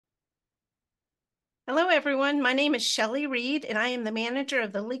Hello, everyone. My name is Shelley Reed, and I am the manager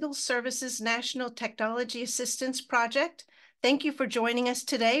of the Legal Services National Technology Assistance Project. Thank you for joining us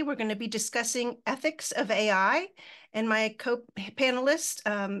today. We're going to be discussing ethics of AI, and my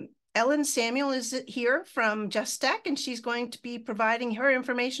co-panelist, Ellen Samuel, is here from Just Tech, and she's going to be providing her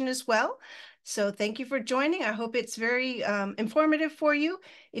information as well. So thank you for joining. I hope it's very informative for you.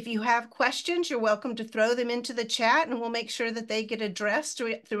 If you have questions, you're welcome to throw them into the chat, and we'll make sure that they get addressed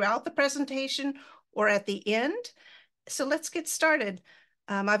throughout the presentation or at the end. So let's get started.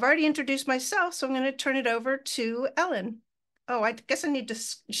 I've already introduced myself, so I'm going to turn it over to Ellen. Oh, I guess I need to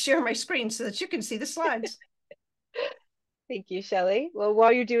share my screen so that you can see the slides. Thank you, Shelley. Well,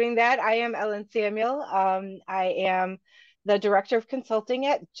 while you're doing that, I am Ellen Samuel. I am the Director of Consulting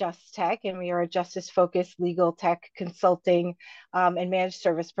at Just Tech, and we are a justice-focused legal tech consulting and managed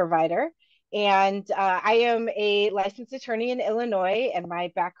service provider. And I am a licensed attorney in Illinois, and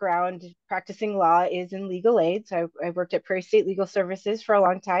my background practicing law is in legal aid. So I worked at Prairie State Legal Services for a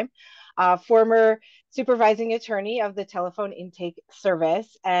long time. Former supervising attorney of the telephone intake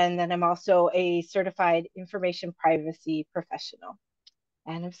service. And then I'm also a certified information privacy professional.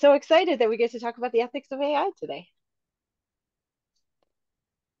 And I'm so excited that we get to talk about the ethics of AI today.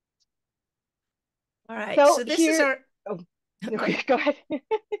 All right, So so this is here, our, oh, go ahead. go ahead.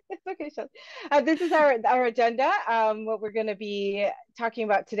 It's okay, Sean. This is our agenda, what we're going to be talking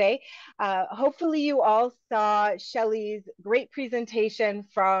about today. Hopefully you all saw Shelley's great presentation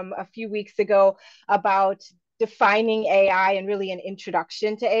from a few weeks ago about defining AI and really an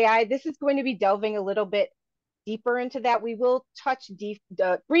introduction to AI. This is going to be delving a little bit deeper into that. We will touch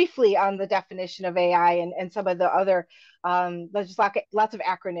briefly on the definition of AI and some of the other, there's just lots of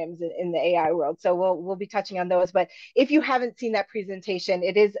acronyms in the AI world. So we'll be touching on those. But if you haven't seen that presentation,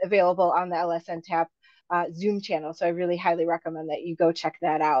 it is available on the LSNTAP Zoom channel. So I really highly recommend that you go check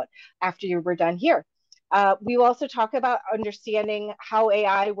that out after we're done here. We will also talk about understanding how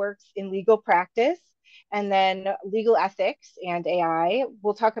AI works in legal practice, and then legal ethics and AI.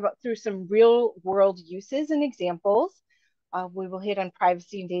 We'll talk about through some real world uses and examples. We will hit on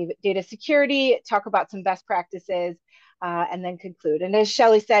privacy and data security, talk about some best practices, and then conclude. And as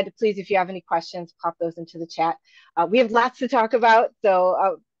Shelley said, please, if you have any questions, pop those into the chat. We have lots to talk about,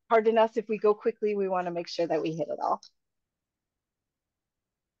 so pardon us if we go quickly. We want to make sure that we hit it all.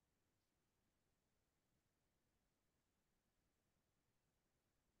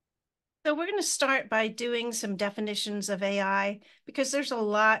 So we're going to start by doing some definitions of AI because there's a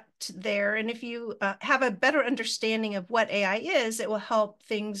lot there. And if you have a better understanding of what AI is, it will help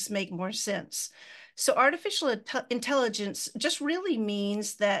things make more sense. So artificial intelligence just really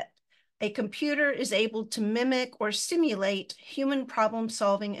means that a computer is able to mimic or simulate human problem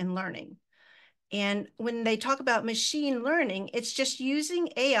solving and learning. And when they talk about machine learning, it's just using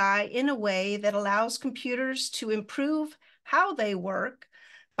AI in a way that allows computers to improve how they work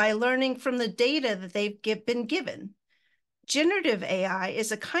by learning from the data that they've been given. Generative AI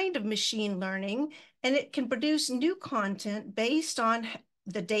is a kind of machine learning, and it can produce new content based on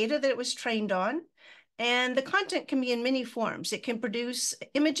the data that it was trained on. And the content can be in many forms. It can produce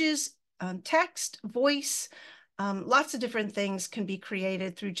images, text, voice, lots of different things can be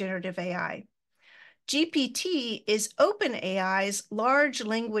created through generative AI. GPT is OpenAI's large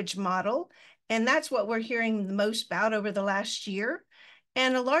language model, and that's what we're hearing the most about over the last year.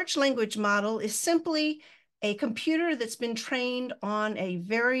 And a large language model is simply a computer that's been trained on a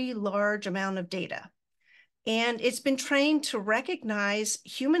very large amount of data. And it's been trained to recognize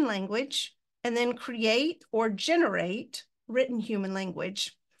human language and then create or generate written human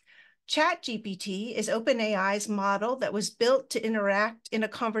language. ChatGPT is OpenAI's model that was built to interact in a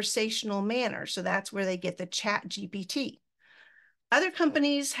conversational manner. So that's where they get the ChatGPT. Other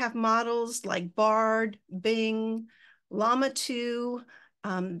companies have models like Bard, Bing, Llama 2.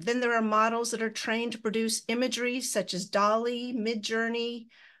 Then there are models that are trained to produce imagery such as DALL-E, Midjourney.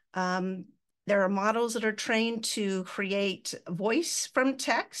 There are models that are trained to create voice from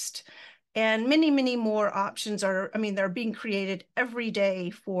text. And many, many more options they're being created every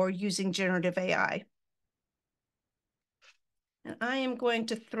day for using generative AI. And I am going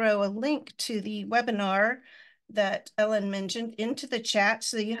to throw a link to the webinar that Ellen mentioned into the chat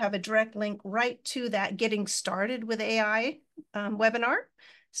so you have a direct link right to that Getting Started with AI webinar.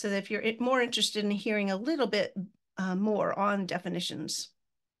 So that if you're more interested in hearing a little bit more on definitions.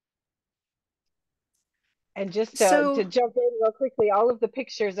 And just to jump in real quickly, all of the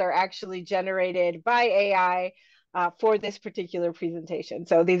pictures are actually generated by AI for this particular presentation.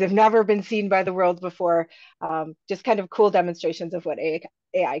 So these have never been seen by the world before, just kind of cool demonstrations of what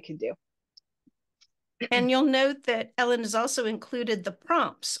AI can do. And you'll note that Ellen has also included the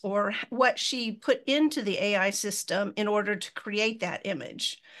prompts or what she put into the AI system in order to create that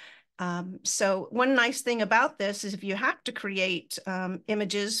image. So one nice thing about this is if you have to create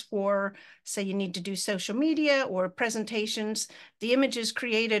images for, say you need to do social media or presentations, the images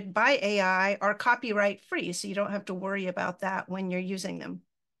created by AI are copyright free, so you don't have to worry about that when you're using them.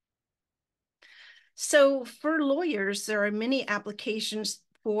 So for lawyers, there are many applications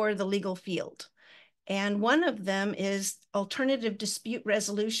for the legal field. And one of them is alternative dispute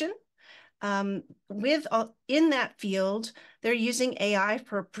resolution. In that field, they're using AI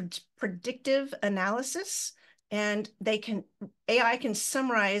for predictive analysis, and AI can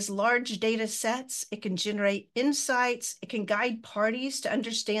summarize large data sets. It can generate insights. It can guide parties to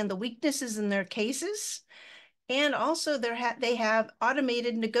understand the weaknesses in their cases. And also they have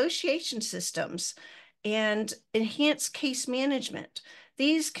automated negotiation systems and enhanced case management.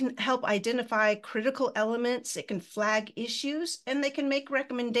 These can help identify critical elements, it can flag issues, and they can make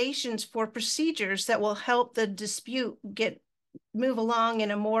recommendations for procedures that will help the dispute move along in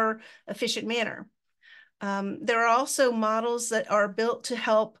a more efficient manner. There are also models that are built to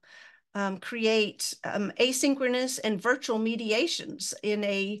help create asynchronous and virtual mediations in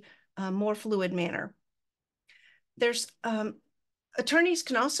a more fluid manner. Attorneys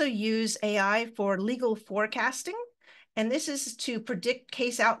can also use AI for legal forecasting, and this is to predict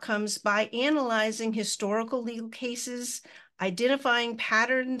case outcomes by analyzing historical legal cases, identifying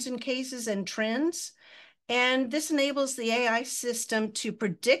patterns in cases and trends. And this enables the AI system to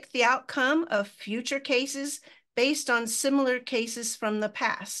predict the outcome of future cases based on similar cases from the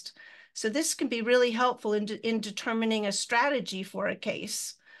past. So this can be really helpful in determining a strategy for a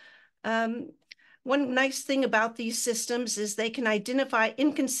case. One nice thing about these systems is they can identify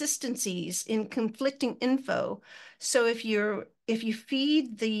inconsistencies in conflicting info. So if you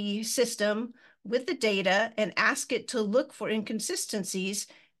feed the system with the data and ask it to look for inconsistencies,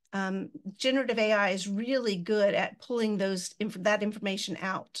 generative AI is really good at pulling that information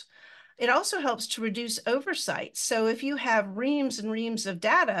out. It also helps to reduce oversight. So if you have reams and reams of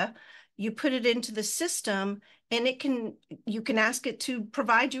data, you put it into the system and you can ask it to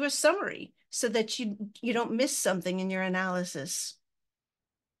provide you a summary so that you don't miss something in your analysis.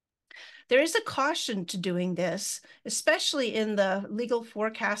 There is a caution to doing this, especially in the legal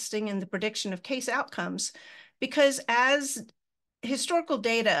forecasting and the prediction of case outcomes, because as historical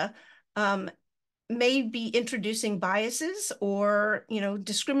data may be introducing biases or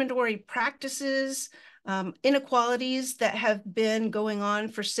discriminatory practices, inequalities that have been going on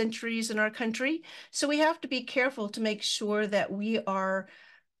for centuries in our country. So we have to be careful to make sure that we are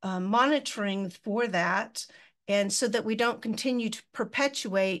monitoring for that, and so that we don't continue to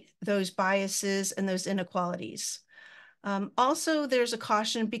perpetuate those biases and those inequalities. Also, there's a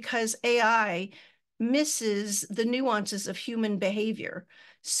caution because AI misses the nuances of human behavior.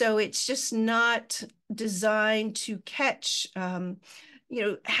 So it's just not designed to catch,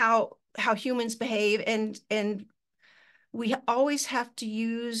 how humans behave, and we always have to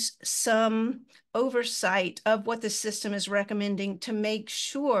use some oversight of what the system is recommending to make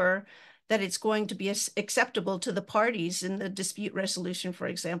sure that it's going to be acceptable to the parties in the dispute resolution, for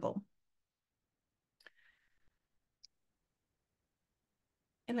example.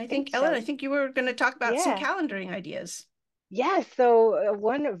 And I think, Ellen, I think you were going to talk about some calendaring ideas. Yes, so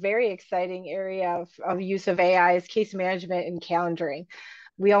one very exciting area of use of AI is case management and calendaring.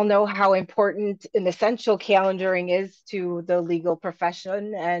 We all know how important and essential calendaring is to the legal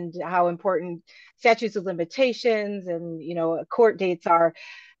profession, and how important statutes of limitations and court dates are.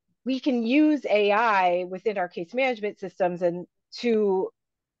 We can use AI within our case management systems and to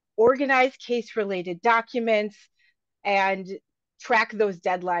organize case related documents and track those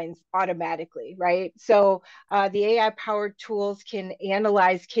deadlines automatically, right? So the AI powered tools can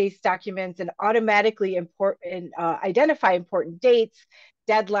analyze case documents and automatically identify important dates,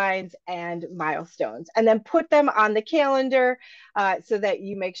 deadlines, and milestones, and then put them on the calendar so that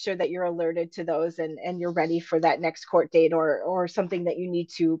you make sure that you're alerted to those, and you're ready for that next court date, or something that you need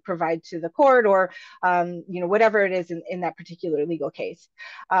to provide to the court, or whatever it is in that particular legal case.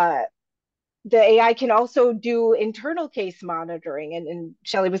 The AI can also do internal case monitoring, and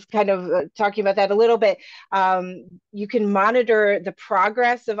Shelley was kind of talking about that a little bit. You can monitor the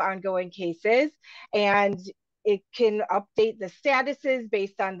progress of ongoing cases, and it can update the statuses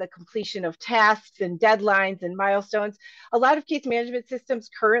based on the completion of tasks and deadlines and milestones. A lot of case management systems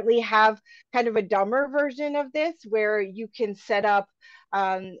currently have kind of a dumber version of this, where you can set up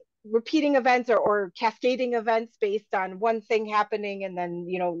repeating events or cascading events based on one thing happening, and then,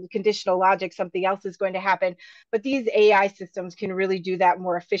 conditional logic, something else is going to happen. But these AI systems can really do that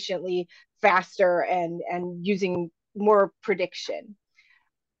more efficiently, faster, and using more prediction.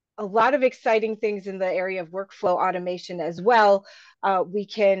 A lot of exciting things in the area of workflow automation as well. We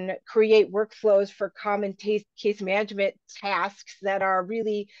can create workflows for common case management tasks that are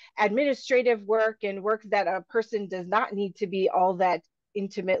really administrative work and work that a person does not need to be all that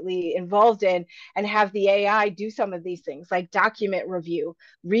intimately involved in, and have the AI do some of these things like document review,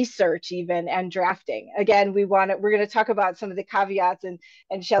 research even, and drafting. Again, we're going to talk about some of the caveats,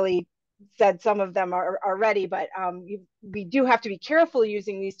 and Shelley said some of them are already, but we do have to be careful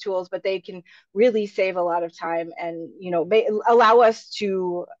using these tools, but they can really save a lot of time and, allow us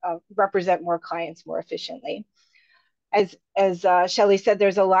to represent more clients more efficiently. As Shelley said,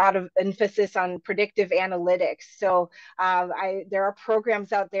 there's a lot of emphasis on predictive analytics. So there are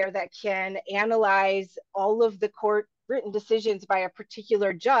programs out there that can analyze all of the court written decisions by a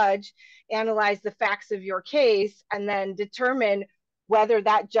particular judge, analyze the facts of your case, and then determine whether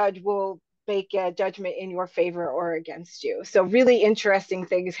that judge will make a judgment in your favor or against you. So really interesting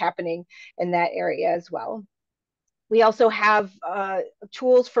things happening in that area as well. We also have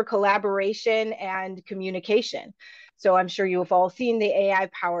tools for collaboration and communication. So I'm sure you've all seen the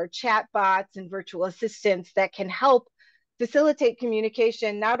AI-powered chatbots and virtual assistants that can help facilitate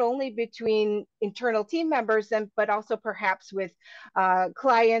communication not only between internal team members, but also perhaps with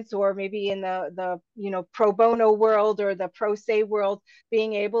clients, or maybe in the pro bono world or the pro se world,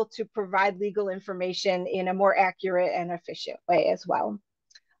 being able to provide legal information in a more accurate and efficient way as well.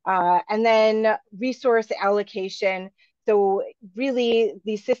 And then resource allocation. So really,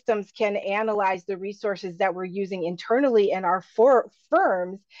 these systems can analyze the resources that we're using internally in our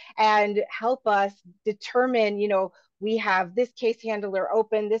firms and help us determine, we have this case handler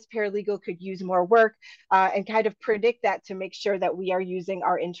open, this paralegal could use more work, and kind of predict that to make sure that we are using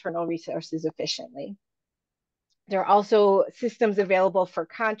our internal resources efficiently. There are also systems available for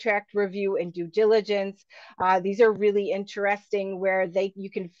contract review and due diligence. These are really interesting, where you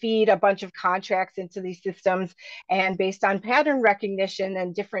can feed a bunch of contracts into these systems, and based on pattern recognition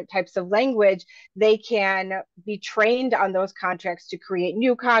and different types of language, they can be trained on those contracts to create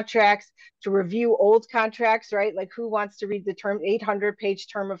new contracts, to review old contracts, right? Like, who wants to read the 800-page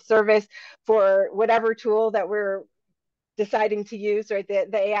term of service for whatever tool that we're deciding to use, right?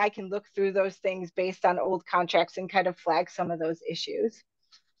 The AI can look through those things based on old contracts and kind of flag some of those issues.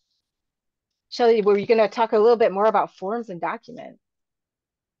 Shelley, were you going to talk a little bit more about forms and documents?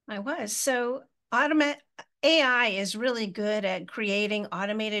 I was. So AI is really good at creating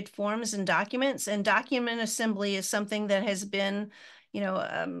automated forms and documents, and document assembly is something that has been,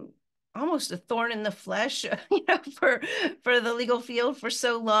 almost a thorn in the flesh, for the legal field for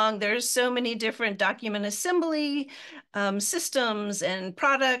so long. There's so many different document assembly systems and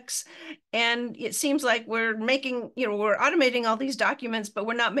products, and it seems like we're automating all these documents, but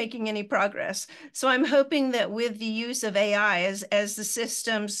we're not making any progress. So I'm hoping that with the use of AI, as the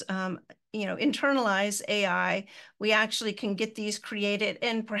systems internalize AI, we actually can get these created,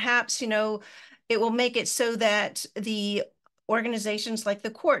 and perhaps it will make it so that the organizations like the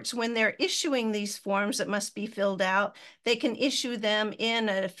courts, when they're issuing these forms that must be filled out, they can issue them in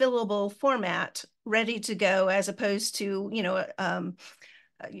a fillable format, ready to go, as opposed to,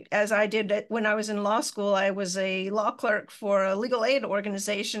 as I did when I was in law school. I was a law clerk for a legal aid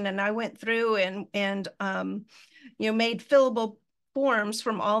organization, and I went through and made fillable forms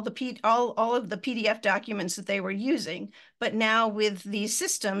from all of the PDF documents that they were using. But now with these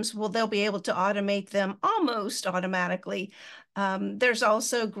systems, they'll be able to automate them almost automatically. There's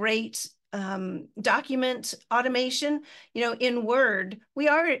also great document automation. In Word, we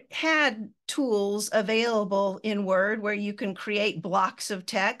already had tools available in Word where you can create blocks of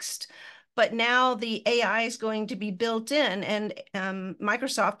text, but now the AI is going to be built in, and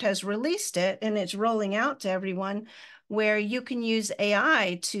Microsoft has released it, and it's rolling out to everyone, where you can use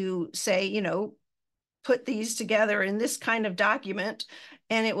AI to say, put these together in this kind of document,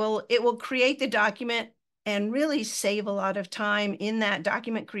 and it will create the document and really save a lot of time in that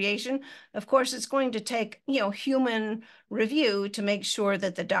document creation. Of course, it's going to take, human review to make sure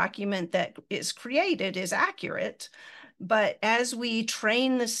that the document that is created is accurate. But as we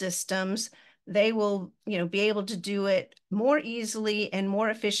train the systems, they will, be able to do it more easily and more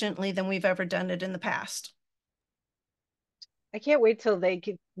efficiently than we've ever done it in the past. I can't wait till they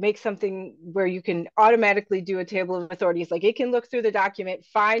can make something where you can automatically do a table of authorities. Like it can look through the document,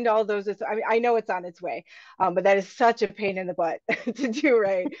 find all those. I mean, I know it's on its way, but that is such a pain in the butt to do,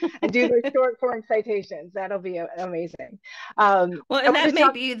 right? And do those short form citations. That'll be amazing. Well, I and want that to may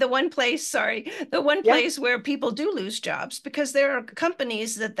talk. be the one place, sorry, the one Yeah, place where people do lose jobs because there are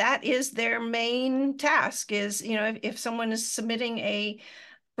companies that that is their main task is, if someone is submitting a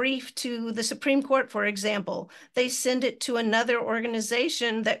brief to the Supreme Court, for example, they send it to another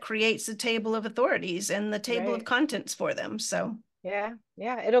organization that creates the table of authorities and the table of right. contents for them. So, Yeah,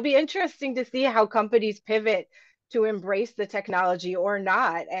 yeah. It'll be interesting to see how companies pivot to embrace the technology or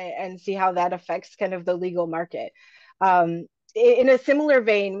not, and see how that affects kind of the legal market. Um, in a similar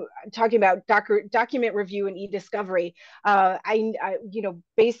vein, talking about document review and e-discovery,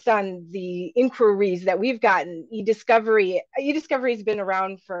 based on the inquiries that we've gotten, e-discovery has been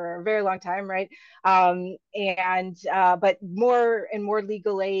around for a very long time, right? And but more and more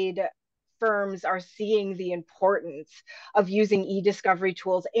legal aid firms are seeing the importance of using e-discovery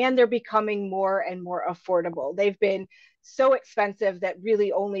tools, and they're becoming more and more affordable. They've been so expensive that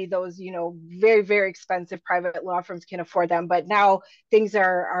really only those, very, very expensive private law firms can afford them. But now things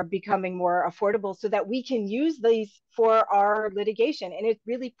are becoming more affordable so that we can use these for our litigation. And it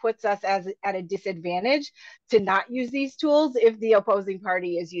really puts us at a disadvantage to not use these tools if the opposing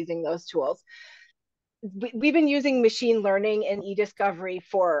party is using those tools. We've been using machine learning and e-discovery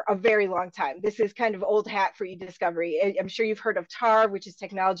for a very long time. This is kind of old hat for e-discovery. I'm sure you've heard of TAR, which is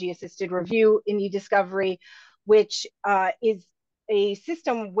technology assisted review in e-discovery, which is a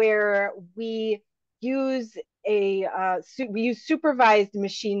system where use we use supervised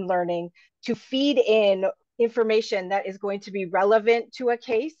machine learning to feed in information that is going to be relevant to a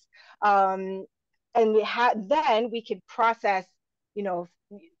case. And then we could process, you know,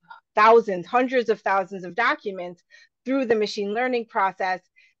 thousands, hundreds of thousands of documents through the machine learning process.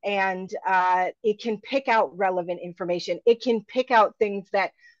 And it can pick out relevant information. It can pick out things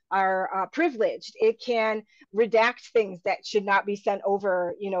that are privileged. It can redact things that should not be sent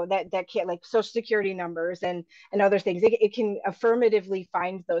over, that can't, like social security numbers and other things. It can affirmatively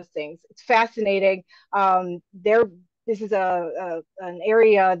find those things. It's fascinating. This is an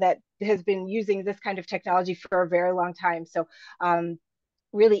area that has been using this kind of technology for a very long time. So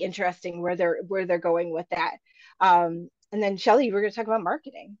really interesting where they're going with that. And then Shelly, we're going to talk about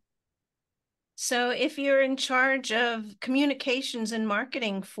marketing. So if you're in charge of communications and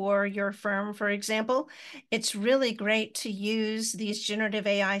marketing for your firm, for example, it's really great to use these generative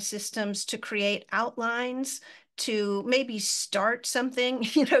AI systems to create outlines, to maybe start something,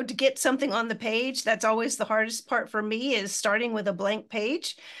 to get something on the page. That's always the hardest part for me is starting with a blank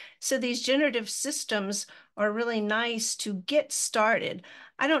page. So these generative systems are really nice to get started.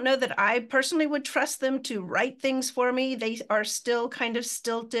 I don't know that I personally would trust them to write things for me. They are still kind of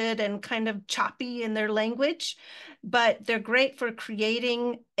stilted and kind of choppy in their language, but they're great for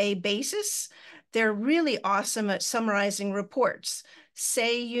creating a basis. They're really awesome at summarizing reports.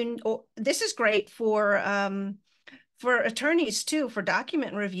 This is great for attorneys too, for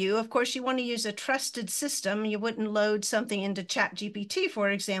document review. Of course, you want to use a trusted system. You wouldn't load something into ChatGPT,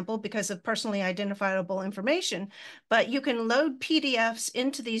 for example, because of personally identifiable information, but you can load PDFs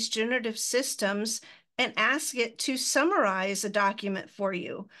into these generative systems and ask it to summarize a document for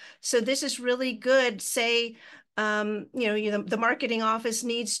you. So this is really good. Say, the marketing office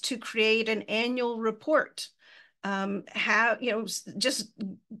needs to create an annual report. Just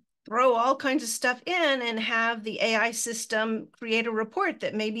throw all kinds of stuff in and have the AI system create a report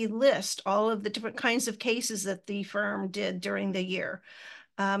that maybe list all of the different kinds of cases that the firm did during the year.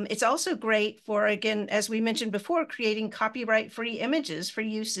 It's also great for, again, as we mentioned before, creating copyright-free images for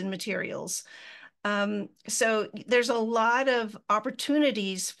use in materials. So there's a lot of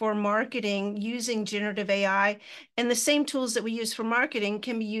opportunities for marketing using generative AI, and the same tools that we use for marketing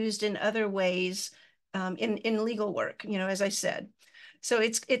can be used in other ways in legal work, as I said. So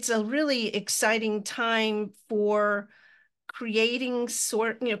it's a really exciting time for creating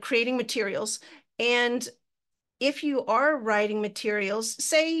materials. And if you are writing materials,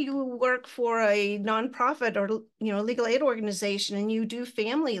 say you work for a nonprofit or legal aid organization and you do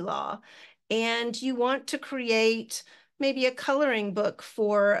family law, and you want to create maybe a coloring book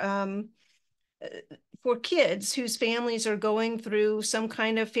for kids whose families are going through some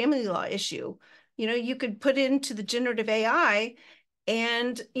kind of family law issue, you could put into the generative AI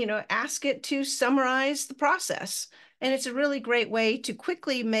and ask it to summarize the process. And it's a really great way to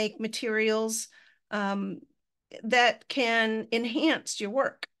quickly make materials that can enhance your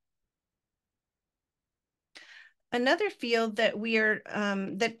work. Another field that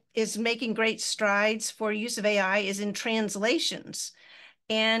that is making great strides for use of AI is in translations.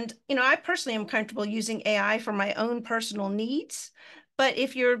 And, I personally am comfortable using AI for my own personal needs. But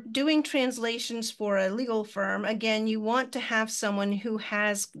if you're doing translations for a legal firm, again, you want to have someone who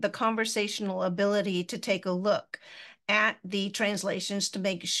has the conversational ability to take a look at the translations to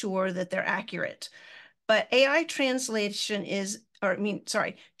make sure that they're accurate. But AI translation is, or I mean,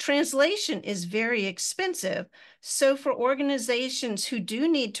 sorry, translation is very expensive. So for organizations who do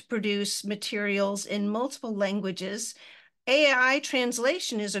need to produce materials in multiple languages, AI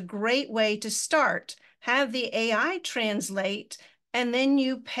translation is a great way to start. Have the AI translate, and then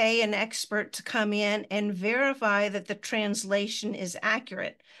you pay an expert to come in and verify that the translation is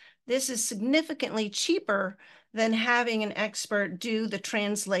accurate. This is significantly cheaper than having an expert do the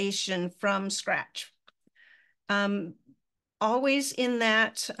translation from scratch. Always in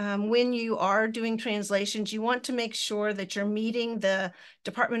that, when you are doing translations, you want to make sure that you're meeting the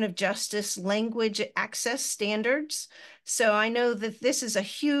Department of Justice language access standards. So I know that this is a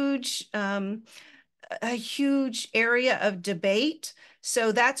huge area of debate.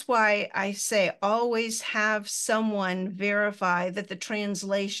 So that's why I say always have someone verify that the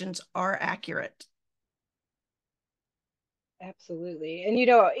translations are accurate. Absolutely.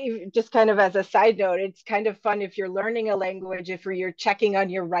 And just kind of as a side note, it's kind of fun if you're learning a language, if you're checking on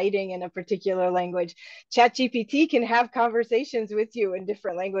your writing in a particular language, ChatGPT can have conversations with you in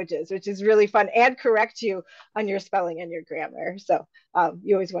different languages, which is really fun, and correct you on your spelling and your grammar. So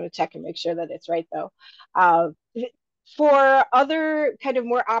you always want to check and make sure that it's right, though. For other kind of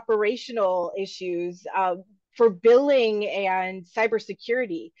more operational issues, for billing and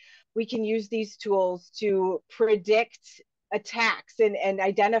cybersecurity, we can use these tools to predict attacks and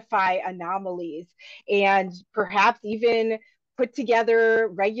identify anomalies, and perhaps even put together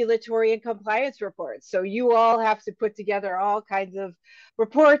regulatory and compliance reports. So you all have to put together all kinds of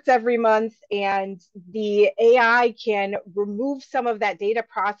reports every month, and the AI can remove some of that data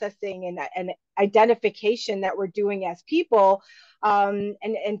processing and identification that we're doing as people, and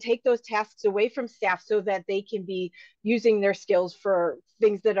take those tasks away from staff so that they can be using their skills for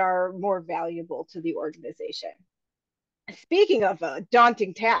things that are more valuable to the organization. Speaking of a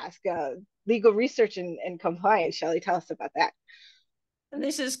daunting task, legal research and compliance, Shelley, tell us about that. And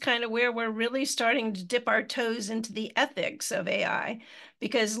this is kind of where we're really starting to dip our toes into the ethics of AI,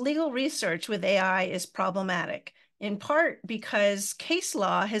 because legal research with AI is problematic, in part because case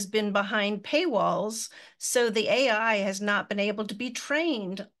law has been behind paywalls, so the AI has not been able to be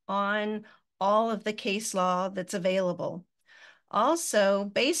trained on all of the case law that's available. Also,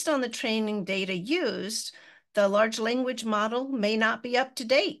 based on the training data used, the large language model may not be up to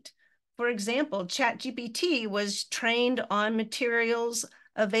date. For example, ChatGPT was trained on materials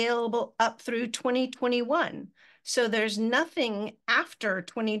available up through 2021. So there's nothing after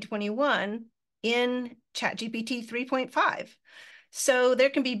 2021 in ChatGPT 3.5. So there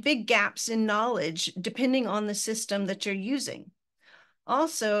can be big gaps in knowledge depending on the system that you're using.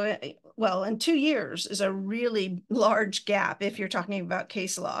 Also, well, in 2 years is a really large gap if you're talking about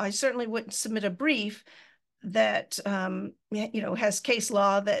case law. I certainly wouldn't submit a brief that has case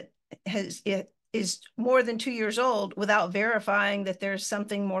law that is more than 2 years old without verifying that there's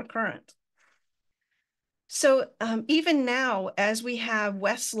something more current. So even now, as we have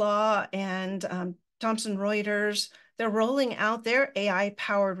Westlaw and Thomson Reuters, they're rolling out their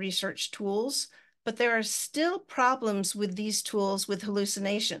AI-powered research tools, but there are still problems with these tools with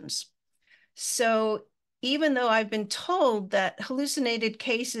hallucinations. So even though I've been told that hallucinated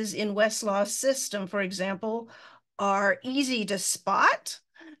cases in Westlaw's system, for example, are easy to spot,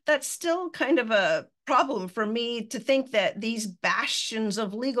 that's still kind of a problem for me to think that these bastions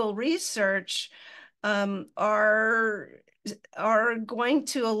of legal research are going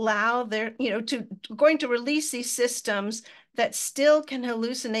to allow going to release these systems that still can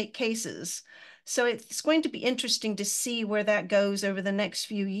hallucinate cases. So it's going to be interesting to see where that goes over the next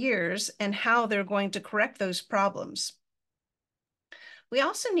few years and how they're going to correct those problems. We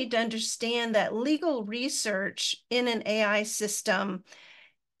also need to understand that legal research in an AI system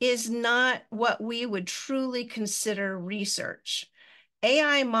is not what we would truly consider research.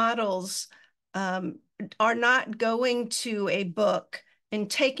 AI models are not going to a book and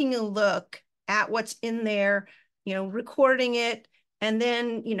taking a look at what's in there, recording it, and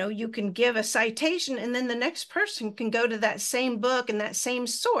then, you can give a citation, and then the next person can go to that same book and that same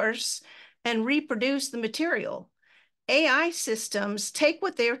source and reproduce the material. AI systems take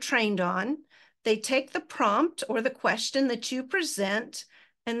what they're trained on, they take the prompt or the question that you present,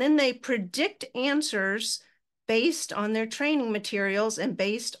 and then they predict answers based on their training materials and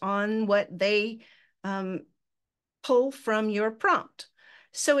based on what they pull from your prompt.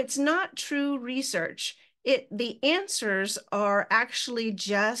 So it's not true research. The answers are actually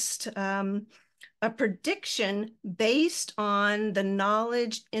just a prediction based on the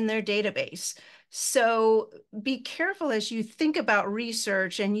knowledge in their database. So be careful as you think about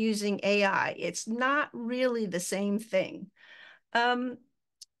research and using AI. It's not really the same thing. And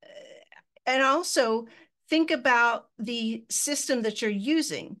also think about the system that you're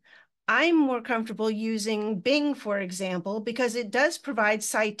using. I'm more comfortable using Bing, for example, because it does provide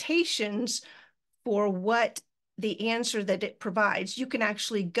citations for what the answer that it provides. You can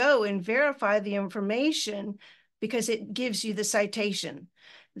actually go and verify the information because it gives you the citation.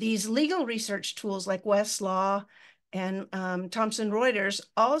 These legal research tools like Westlaw and Thomson Reuters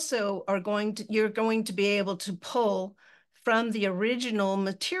also you're going to be able to pull from the original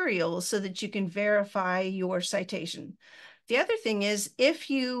material so that you can verify your citation. The other thing is, if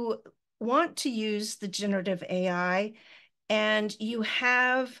you want to use the generative AI and you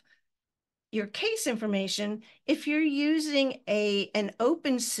have your case information, if you're using an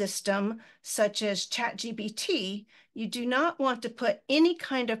open system such as ChatGPT, you do not want to put any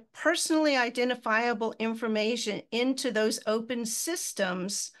kind of personally identifiable information into those open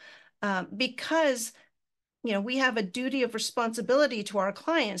systems because we have a duty of responsibility to our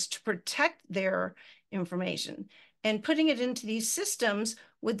clients to protect their information. And putting it into these systems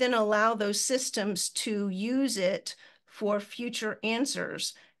would then allow those systems to use it for future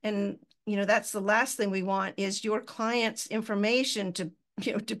answers. And that's the last thing we want is your client's information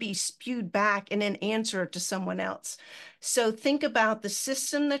to be spewed back in an answer to someone else. So think about the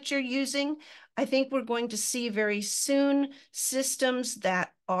system that you're using. I think we're going to see very soon systems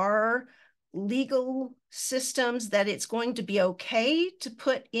that are legal systems that it's going to be okay to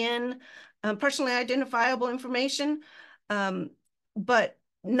put in personally identifiable information, but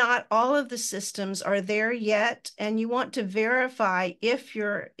not all of the systems are there yet, and you want to verify if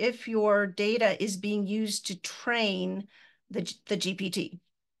your data is being used to train the GPT.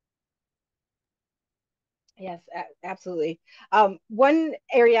 Yes, absolutely. One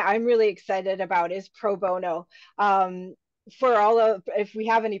area I'm really excited about is pro bono. If we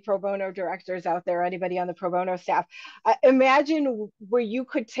have any pro bono directors out there, anybody on the pro bono staff, imagine where you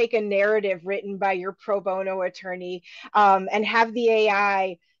could take a narrative written by your pro bono attorney and have the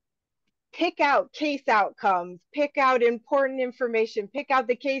AI pick out case outcomes, pick out important information, pick out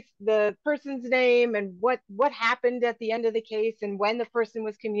the person's name and what happened at the end of the case and when the person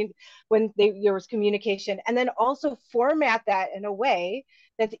was there was communication, and then also format that in a way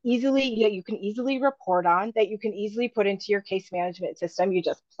that you can easily report on, that you can easily put into your case management system. You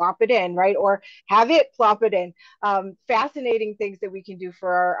just plop it in, right? Or have it plop it in. Fascinating things that we can do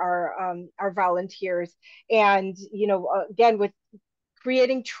for our volunteers. And again, with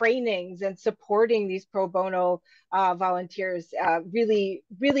creating trainings and supporting these pro bono volunteers. Really,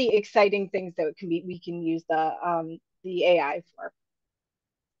 really exciting things that we can use the AI for.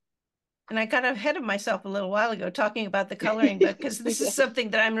 And I got ahead of myself a little while ago talking about the coloring book because this is something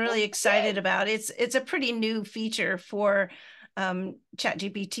that I'm really excited about. It's a pretty new feature for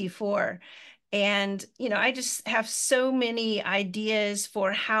ChatGPT 4. And, I just have so many ideas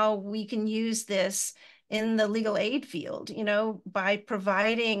for how we can use this in the legal aid field, by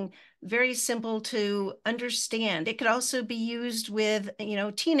providing very simple to understand. It could also be used with,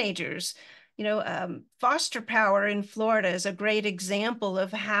 teenagers. Foster Power in Florida is a great example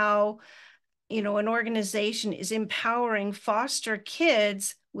of how, an organization is empowering foster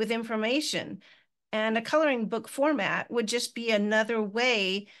kids with information. And a coloring book format would just be another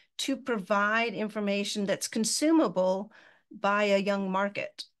way to provide information that's consumable by a young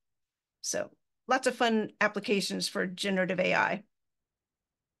market. So lots of fun applications for generative AI.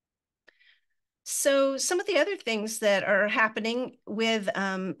 So some of the other things that are happening with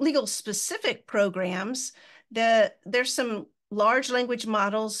legal specific programs, there's some large language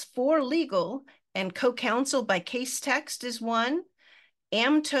models for legal, and CoCounsel by Casetext is one.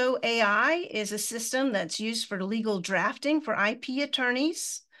 Amto AI is a system that's used for legal drafting for IP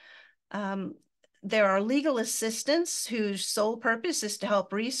attorneys. There are legal assistants whose sole purpose is to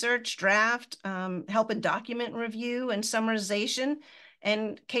help research, draft, help in document review and summarization.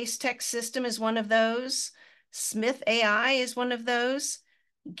 And Casetext System is one of those. Smith AI is one of those.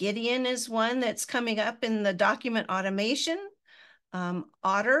 Gideon is one that's coming up in the document automation.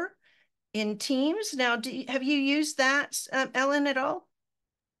 Otter in Teams. Now, have you used that, Ellen, at all?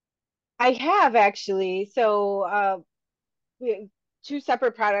 I have actually. So two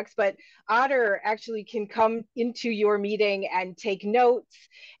separate products, but Otter actually can come into your meeting and take notes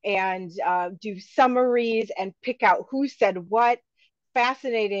and do summaries and pick out who said what.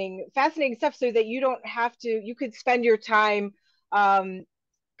 fascinating stuff, so that you don't have to, you could spend your time um,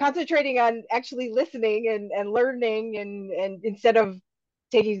 concentrating on actually listening and learning, and instead of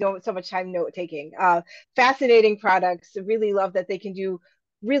taking so much time note taking. Fascinating products. Really love that they can do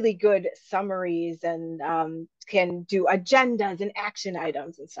really good summaries, and can do agendas and action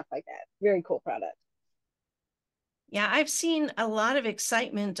items and stuff like that. Very cool product. Yeah, I've seen a lot of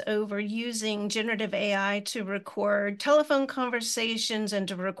excitement over using generative AI to record telephone conversations and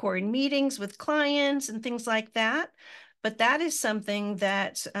to record meetings with clients and things like that. But that is something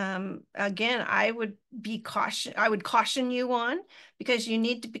that, again, I would caution you on, because you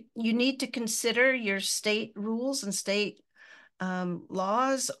need to consider your state rules and state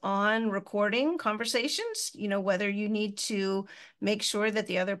laws on recording conversations, whether you need to make sure that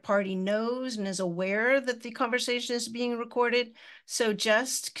the other party knows and is aware that the conversation is being recorded. So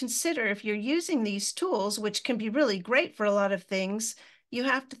just consider, if you're using these tools, which can be really great for a lot of things, you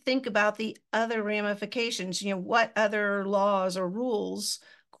have to think about the other ramifications, what other laws or rules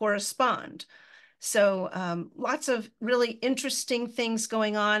correspond. So lots of really interesting things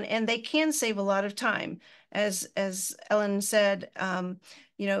going on, and they can save a lot of time. As Ellen said,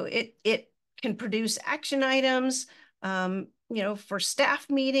 it can produce action items. For staff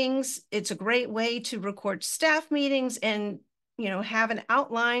meetings, it's a great way to record staff meetings and have an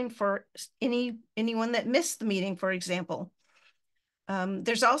outline for anyone that missed the meeting, for example.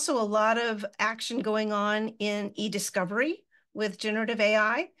 There's also a lot of action going on in e-discovery with generative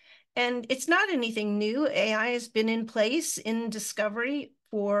AI. And it's not anything new. AI has been in place in discovery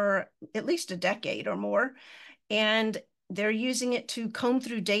for at least a decade or more. And they're using it to comb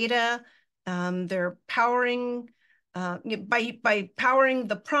through data. They're powering, by powering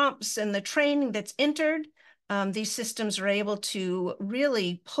the prompts and the training that's entered, these systems are able to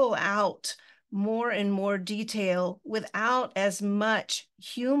really pull out more and more detail without as much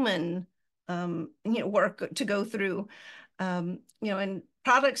human work to go through. And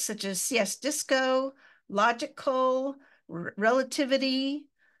products such as CS Disco, Logical, Relativity,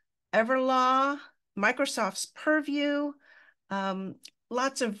 Everlaw, Microsoft's Purview, um,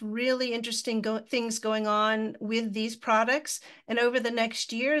 lots of really interesting things going on with these products. And over the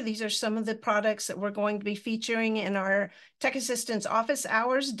next year, these are some of the products that we're going to be featuring in our Tech Assistance office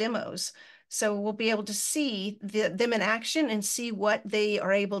hours demos. So we'll be able to see them in action and see what they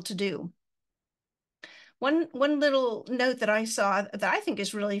are able to do. One little note that I saw that I think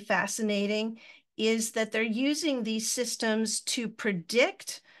is really fascinating is that they're using these systems to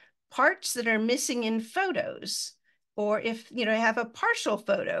predict parts that are missing in photos, or if have a partial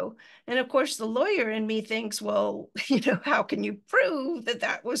photo. And of course the lawyer in me thinks, well, how can you prove that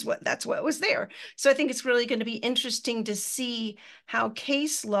that's what was there? So I think it's really going to be interesting to see how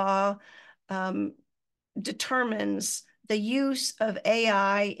case law determines the use of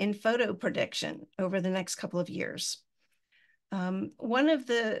AI in photo prediction over the next couple of years. One of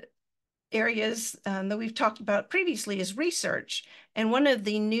the areas that we've talked about previously is research. And one of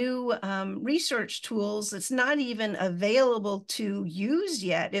the new research tools that's not even available to use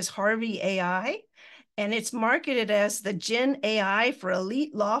yet is Harvey AI. And it's marketed as the Gen AI for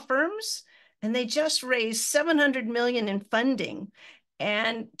elite law firms. And they just raised $700 million in funding.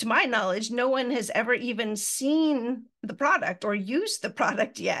 And to my knowledge, no one has ever even seen the product or used the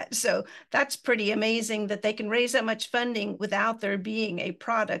product yet. So that's pretty amazing that they can raise that much funding without there being a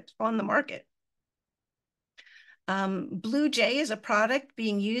product on the market. BlueJ is a product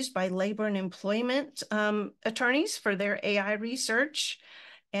being used by labor and employment attorneys for their AI research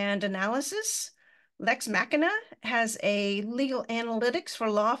and analysis. Lex Machina has a legal analytics for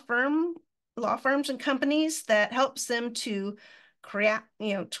law firms and companies that helps them to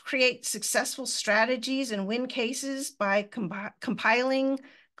create successful strategies and win cases by compiling,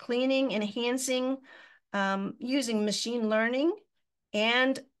 cleaning, enhancing, using machine learning.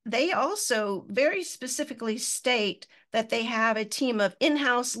 And they also very specifically state that they have a team of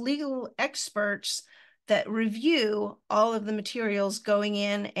in-house legal experts that review all of the materials going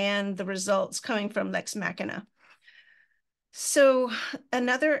in and the results coming from Lex Machina. So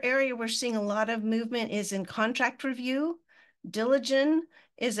another area we're seeing a lot of movement is in contract review. Diligent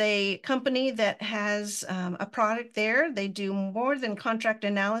is a company that has a product there. They do more than contract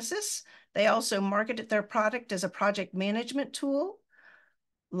analysis. They also marketed their product as a project management tool.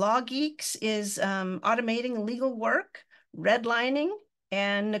 LawGeeks is automating legal work, redlining,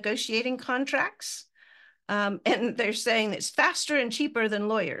 and negotiating contracts. And they're saying it's faster and cheaper than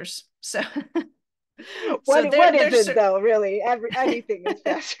lawyers. So, what is it though? Really, anything is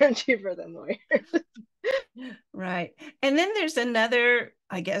faster and cheaper than lawyers. Right. And then there's another,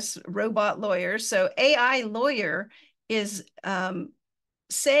 I guess, robot lawyer. So AI Lawyer is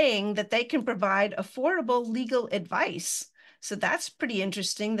saying that they can provide affordable legal advice. So that's pretty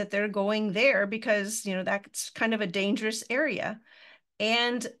interesting that they're going there because, that's kind of a dangerous area.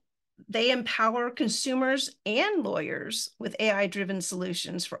 And they empower consumers and lawyers with AI-driven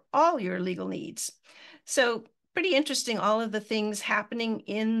solutions for all your legal needs. So pretty interesting, all of the things happening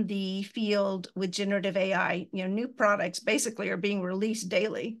in the field with generative AI. New products basically are being released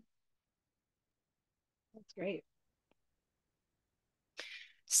daily. That's great.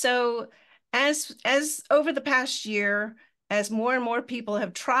 So as over the past year, as more and more people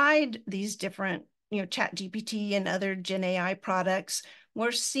have tried these different, ChatGPT and other Gen AI products,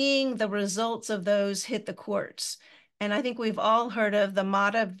 we're seeing the results of those hit the courts. And I think we've all heard of the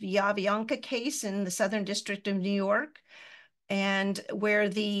Mata Villabianca case in the Southern District of New York, and where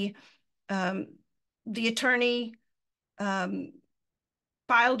the attorney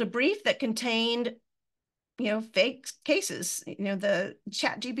filed a brief that contained fake cases. The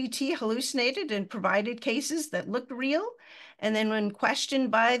ChatGPT hallucinated and provided cases that looked real. And then when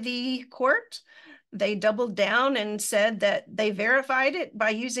questioned by the court, they doubled down and said that they verified it by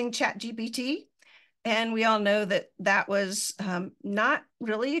using ChatGPT. And we all know that that was not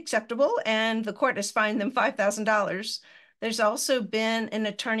really acceptable, and the court has fined them $5,000. There's also been an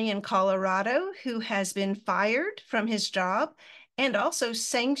attorney in Colorado who has been fired from his job and also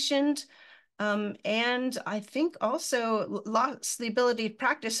sanctioned, and I think also lost the ability to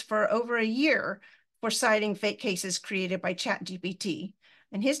practice for over a year for citing fake cases created by ChatGPT.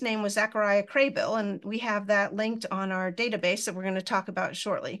 And his name was Zachariah Craybill, and we have that linked on our database that we're going to talk about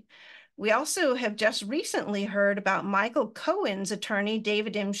shortly. We also have just recently heard about Michael Cohen's attorney,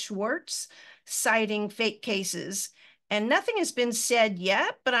 David M. Schwartz, citing fake cases. And nothing has been said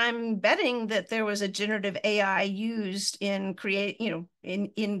yet, but I'm betting that there was a generative AI used in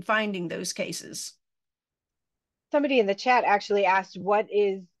in finding those cases. Somebody in the chat actually asked, what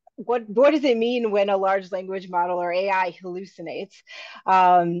does it mean when a large language model or AI hallucinates?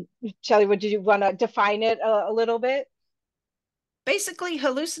 Shelley, would you want to define it a little bit? Basically,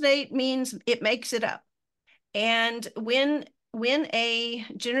 hallucinate means it makes it up. And when a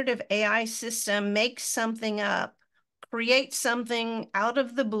generative AI system makes something up, creates something out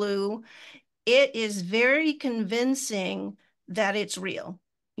of the blue, it is very convincing that it's real.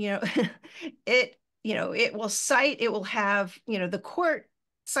 It it will cite, it will have the court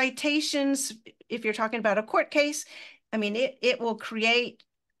citations. If you're talking about a court case, I mean, it will create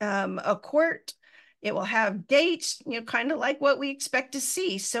a court. It will have dates, kind of like what we expect to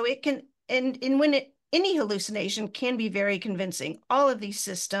see. So it can, and when any hallucination can be very convincing. All of these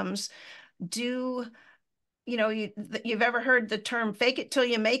systems do, you've ever heard the term fake it till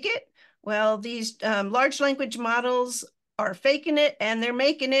you make it? Well, these large language models are faking it and they're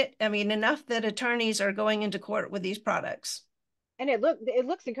making it. I mean, enough that attorneys are going into court with these products. And it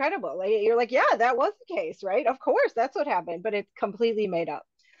looks incredible. Like, you're like, yeah, that was the case, right? Of course, that's what happened, but it's completely made up.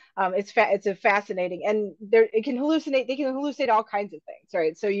 It's a fascinating, and it can hallucinate. They can hallucinate all kinds of things,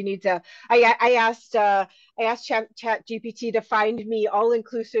 right? So you need to. I asked Chat GPT to find me all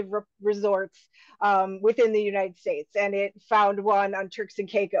inclusive resorts within the United States, and it found one on Turks and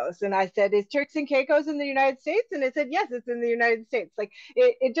Caicos. And I said, "Is Turks and Caicos in the United States?" And it said, "Yes, it's in the United States." Like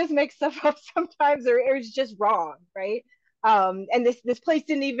it just makes stuff up sometimes, or it's just wrong, right? And this place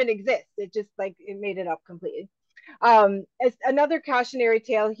didn't even exist. It just like it made it up completely. As another cautionary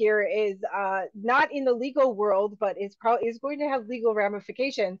tale here is not in the legal world, but is going to have legal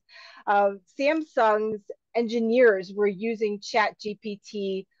ramifications. Samsung's engineers were using Chat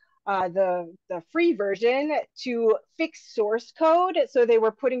GPT, the free version, to fix source code. So they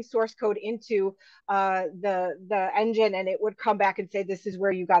were putting source code into the engine, and it would come back and say, "This is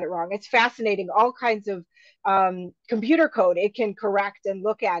where you got it wrong." It's fascinating. All kinds of computer code it can correct and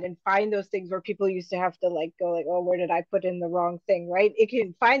look at and find those things where people used to have to like go like, "Oh, where did I put in the wrong thing?" Right? It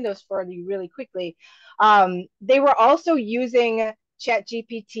can find those for you really quickly. They were also using Chat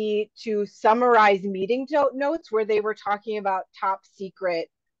GPT to summarize meeting notes where they were talking about top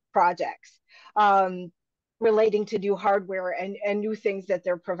secret projects relating to new hardware and new things that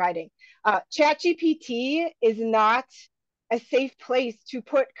they're providing. Chat GPT is not a safe place to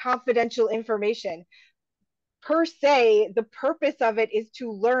put confidential information per se. The purpose of it is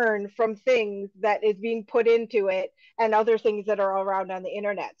to learn from things that is being put into it and other things that are around on the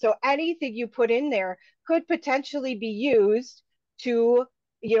internet. So anything you put in there could potentially be used to,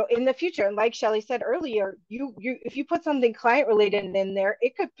 in the future. And like Shelley said earlier, you if you put something client related in there,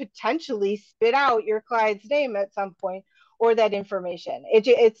 it could potentially spit out your client's name at some point, or that information.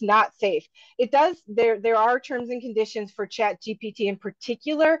 It's not safe. It does, there are terms and conditions for Chat GPT in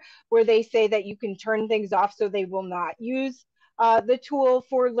particular, where they say that you can turn things off so they will not use the tool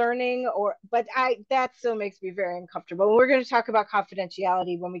for learning, but that still makes me very uncomfortable. We're going to talk about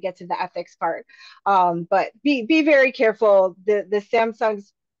confidentiality when we get to the ethics part. But be very careful. The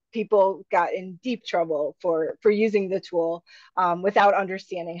Samsung's people got in deep trouble for using the tool without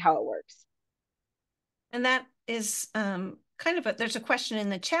understanding how it works. And that is kind of there's a question in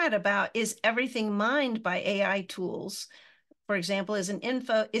the chat about, is everything mined by AI tools? For example, is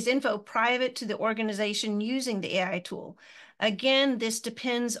info private to the organization using the AI tool? Again, this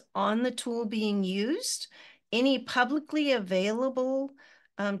depends on the tool being used. Any publicly available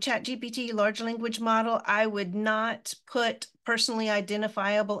ChatGPT large language model, I would not put personally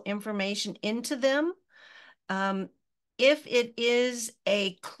identifiable information into them. If it is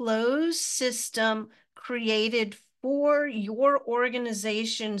a closed system created for your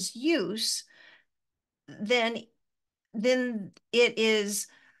organization's use, then it is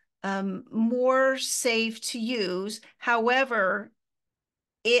more safe to use. However,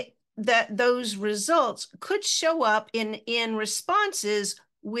 those results could show up in responses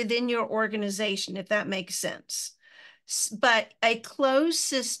within your organization, if that makes sense. But a closed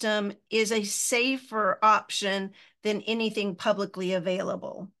system is a safer option than anything publicly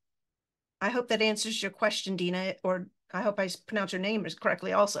available. I hope that answers your question, Dina, or I hope I pronounce your name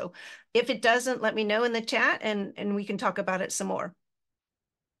correctly also. If it doesn't, let me know in the chat and we can talk about it some more.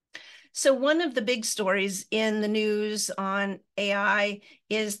 So one of the big stories in the news on AI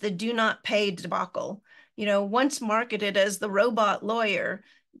is the do not pay debacle. You know, once marketed as the robot lawyer,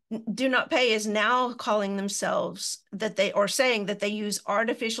 do not pay is now calling themselves saying that they use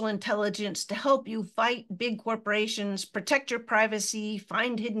artificial intelligence to help you fight big corporations, protect your privacy,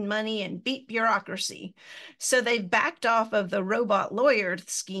 find hidden money, and beat bureaucracy. So they've backed off of the robot lawyer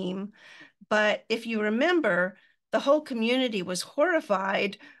scheme. But if you remember, the whole community was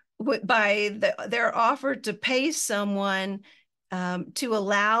horrified by their offer to pay someone to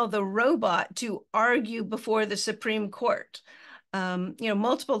allow the robot to argue before the Supreme Court.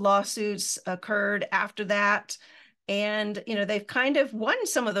 Multiple lawsuits occurred after that. And, they've kind of won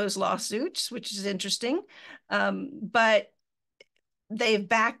some of those lawsuits, which is interesting. But they've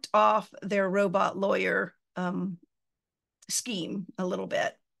backed off their robot lawyer scheme a little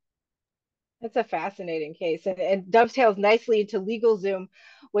bit. That's a fascinating case, and dovetails nicely into LegalZoom,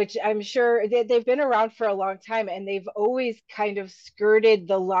 which I'm sure they've been around for a long time, and they've always kind of skirted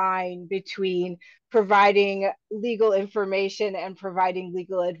the line between providing legal information and providing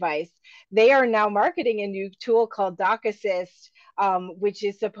legal advice. They are now marketing a new tool called DocAssist, which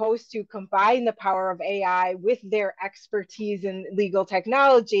is supposed to combine the power of AI with their expertise in legal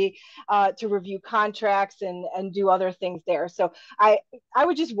technology to review contracts and do other things there. So I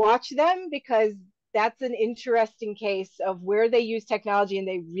would just watch them, because that's an interesting case of where they use technology and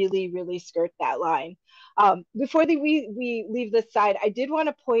they really, really skirt that line. Before we leave this side, I did want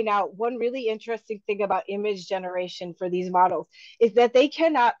to point out one really interesting thing about image generation for these models is that they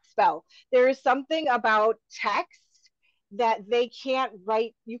cannot spell. There is something about text that they can't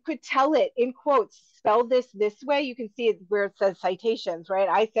write. You could tell it in quotes, spell this way. You can see it where it says citations, right?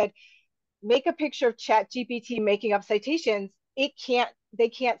 I said, make a picture of ChatGPT making up citations. They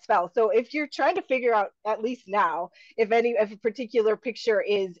can't spell. So if you're trying to figure out, at least now, if a particular picture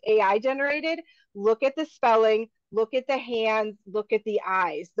is AI generated, look at the spelling, look at the hands, look at the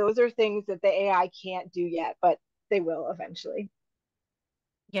eyes. Those are things that the AI can't do yet, but they will eventually.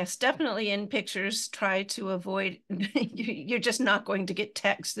 Yes, definitely in pictures, try to avoid, you're just not going to get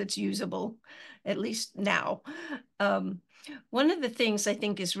text that's usable, at least now. One of the things I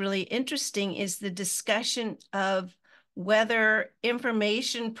think is really interesting is the discussion of whether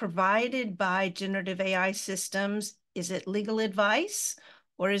information provided by generative AI systems, is it legal advice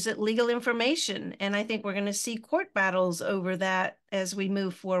or is it legal information? And I think we're going to see court battles over that as we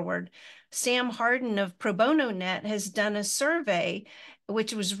move forward. Sam Harden of Pro Bono Net has done a survey,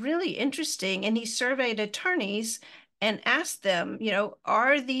 which was really interesting. And he surveyed attorneys and asked them,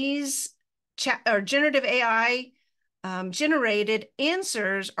 are these generative AI generated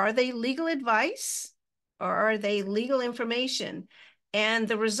answers, are they legal advice or are they legal information? And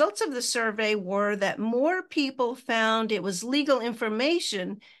the results of the survey were that more people found it was legal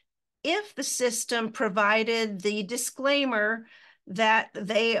information if the system provided the disclaimer that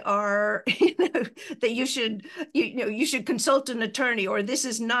they are, that you should consult an attorney, or this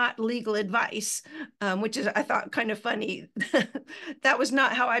is not legal advice, which is, I thought, kind of funny. That was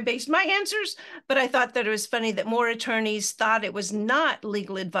not how I based my answers, but I thought that it was funny that more attorneys thought it was not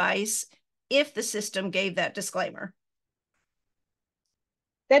legal advice if the system gave that disclaimer.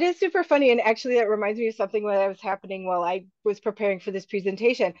 That is super funny. And actually, that reminds me of something that was happening while I was preparing for this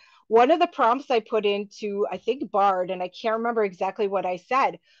presentation. One of the prompts I put into, I think, Bard, and I can't remember exactly what I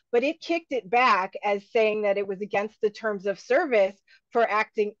said, but it kicked it back as saying that it was against the terms of service for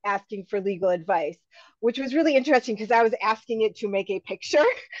asking for legal advice, which was really interesting because I was asking it to make a picture.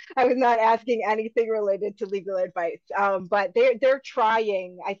 I was not asking anything related to legal advice. But they're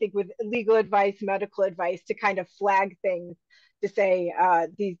trying, I think, with legal advice, medical advice, to kind of flag things to say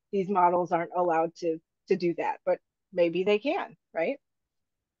these models aren't allowed to do that, but maybe they can, right?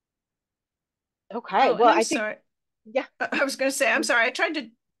 Okay, Oh, and well, I'm I think, sorry. yeah. I was going to say, I'm sorry. I tried to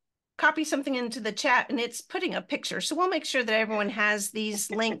copy something into the chat and it's putting a picture. So we'll make sure that everyone has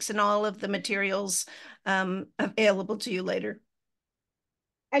these links and all of the materials available to you later.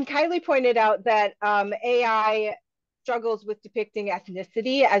 And Kylie pointed out that AI struggles with depicting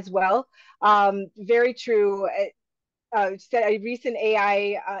ethnicity as well. Very true. A recent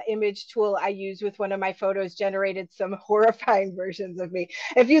AI image tool I used with one of my photos generated some horrifying versions of me.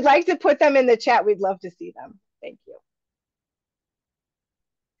 If you'd like to put them in the chat, we'd love to see them. Thank you.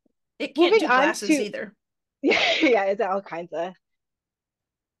 It can't Moving do on glasses to, either. yeah, it's all kinds of.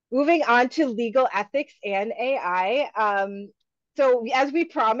 Moving on to legal ethics and AI. So as we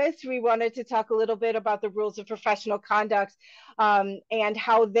promised, we wanted to talk a little bit about the rules of professional conduct and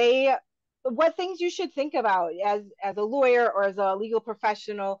how what things you should think about as a lawyer or as a legal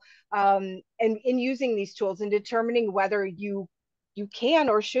professional and in using these tools and determining whether you can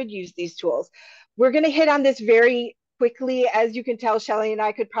or should use these tools. We're going to hit on this very quickly. As you can tell, Shelly and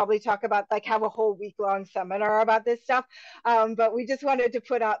I could probably talk about, like, have a whole week-long seminar about this stuff. But we just wanted to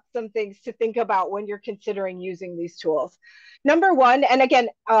put out some things to think about when you're considering using these tools. Number one, and again,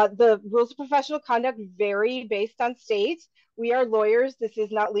 the rules of professional conduct vary based on state. We are lawyers. This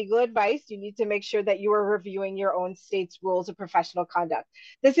is not legal advice. You need to make sure that you are reviewing your own state's rules of professional conduct.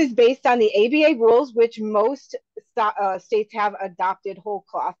 This is based on the ABA rules, which most states have adopted whole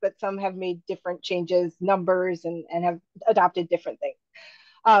cloth, but some have made different changes, numbers, and have adopted different things.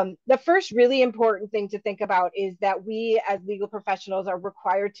 The first really important thing to think about is that we as legal professionals are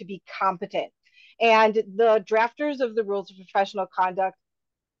required to be competent. And the drafters of the rules of professional conduct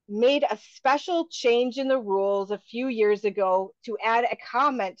made a special change in the rules a few years ago to add a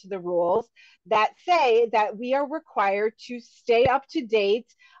comment to the rules that say that we are required to stay up to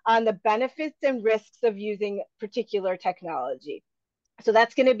date on the benefits and risks of using particular technology. So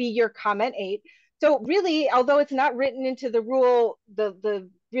that's going to be your comment 8. So really, although it's not written into the rule, the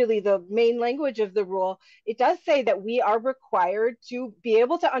main language of the rule, it does say that we are required to be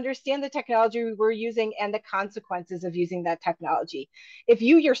able to understand the technology we're using and the consequences of using that technology. If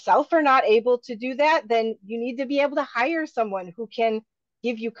you yourself are not able to do that, then you need to be able to hire someone who can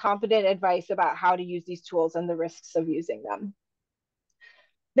give you competent advice about how to use these tools and the risks of using them.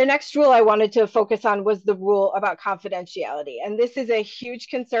 The next rule I wanted to focus on was the rule about confidentiality. And this is a huge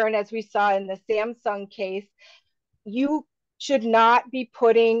concern, as we saw in the Samsung case. You should not be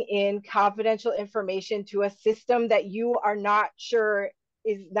putting in confidential information to a system that you are not sure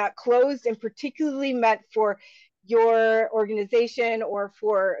is not closed and particularly meant for your organization or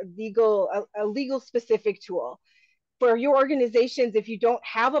for a legal specific tool. For your organizations, if you don't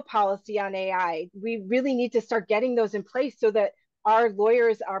have a policy on AI, we really need to start getting those in place so that our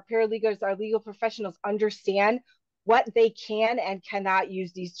lawyers, our paralegals, our legal professionals understand what they can and cannot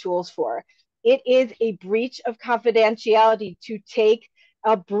use these tools for. It is a breach of confidentiality to take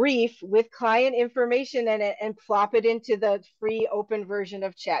a brief with client information in it and plop it into the free open version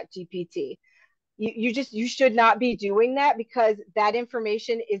of ChatGPT. You should not be doing that, because that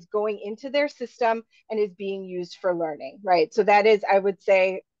information is going into their system and is being used for learning, right? So that is, I would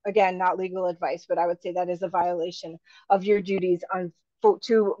say, again, not legal advice, but I would say that is a violation of your duties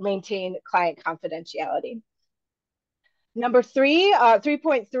to maintain client confidentiality. Number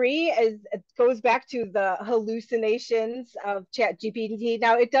 3.3 goes back to the hallucinations of ChatGPT.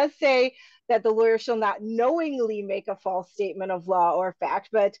 Now, it does say that the lawyer shall not knowingly make a false statement of law or fact,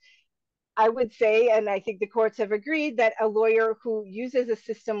 but I would say, and I think the courts have agreed, that a lawyer who uses a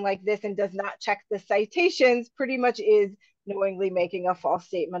system like this and does not check the citations pretty much is knowingly making a false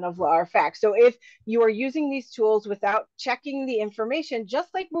statement of law or fact. So if you are using these tools without checking the information,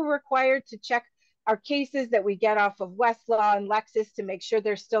 just like we're required to check our cases that we get off of Westlaw and Lexis to make sure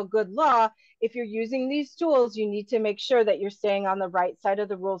they're still good law, if you're using these tools, you need to make sure that you're staying on the right side of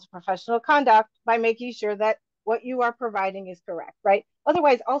the rules of professional conduct by making sure that what you are providing is correct, right?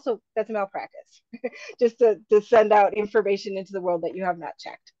 Otherwise, also, that's malpractice, just to send out information into the world that you have not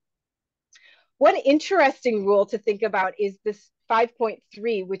checked. One interesting rule to think about is this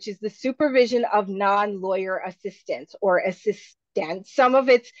 5.3, which is the supervision of non-lawyer assistants or assistant.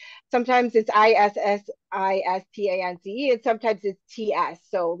 Sometimes it's ISSISTANCE, and sometimes it's TS,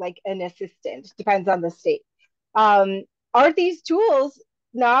 so like an assistant, depends on the state. Um, are these tools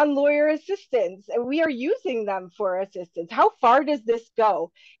non-lawyer assistants? And we are using them for assistance. How far does this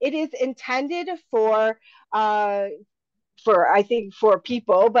go? It is intended uh, I think for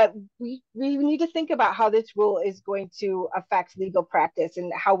people, but we need to think about how this rule is going to affect legal practice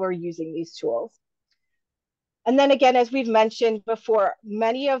and how we're using these tools. And then again, as we've mentioned before,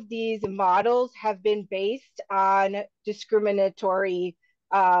 many of these models have been based on discriminatory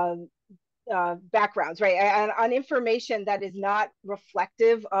backgrounds, right? And on information that is not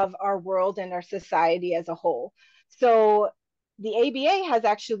reflective of our world and our society as a whole. So the ABA has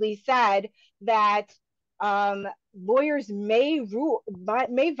actually said that lawyers may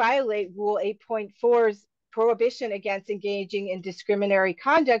violate Rule 8.4's prohibition against engaging in discriminatory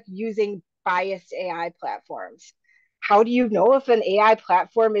conduct using biased AI platforms. How do you know if an AI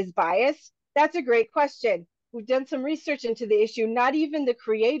platform is biased? That's a great question. We've done some research into the issue. Not even the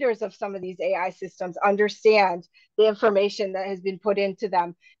creators of some of these AI systems understand the information that has been put into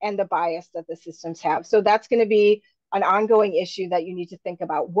them and the bias that the systems have. So that's going to be an ongoing issue that you need to think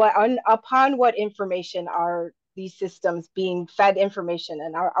about. Upon what information are these systems being fed information,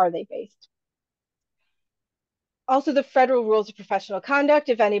 and are they based? Also, the federal rules of professional conduct,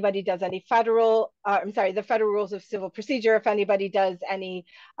 if anybody does any the federal rules of civil procedure, if anybody does any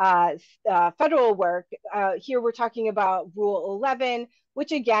federal work. Here we're talking about Rule 11,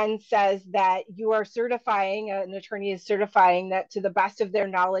 which again says that you are certifying, an attorney is certifying that to the best of their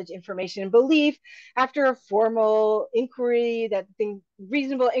knowledge, information, and belief, after a formal inquiry,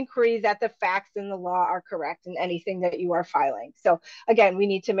 reasonable inquiry, that the facts and the law are correct in anything that you are filing. So again, we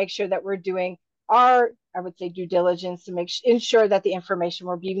need to make sure that we're doing our, I would say, due diligence to ensure that the information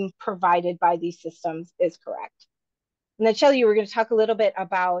we're being provided by these systems is correct. And then Shelley, you were going to talk a little bit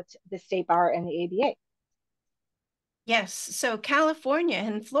about the State Bar and the ABA. Yes, so California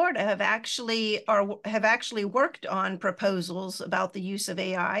and Florida have actually worked on proposals about the use of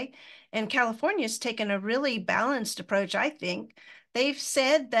AI, and California's taken a really balanced approach, I think. They've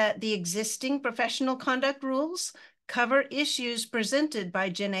said that the existing professional conduct rules cover issues presented by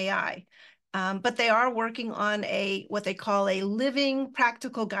Gen AI. But they are working on what they call a living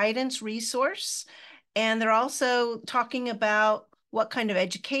practical guidance resource. And they're also talking about what kind of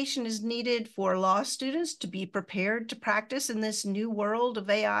education is needed for law students to be prepared to practice in this new world of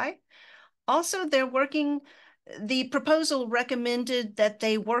AI. Also, the proposal recommended that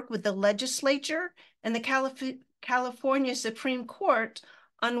they work with the legislature and the California Supreme Court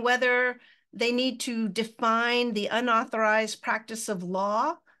on whether they need to define the unauthorized practice of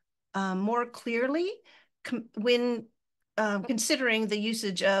law more clearly when considering the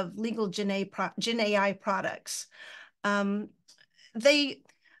usage of legal Gen AI products. I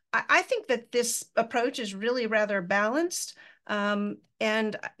think that this approach is really rather balanced. And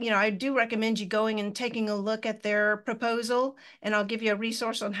I do recommend you going and taking a look at their proposal, and I'll give you a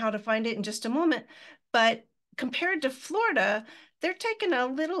resource on how to find it in just a moment. But compared to Florida, they're taking a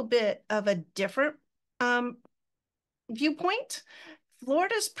little bit of a different viewpoint.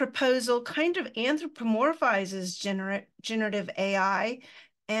 Florida's proposal kind of anthropomorphizes generative AI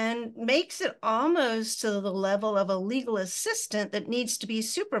and makes it almost to the level of a legal assistant that needs to be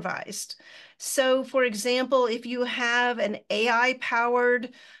supervised. So, for example, if you have an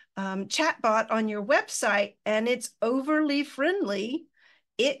AI-powered chatbot on your website and it's overly friendly,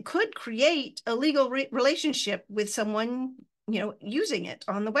 it could create a legal relationship with someone, using it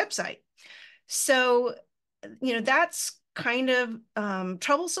on the website. So, that's kind of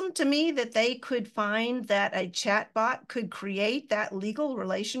troublesome to me, that they could find that a chatbot could create that legal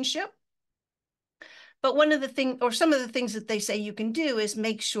relationship. But some of the things that they say you can do is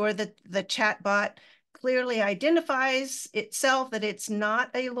make sure that the chatbot clearly identifies itself, that it's not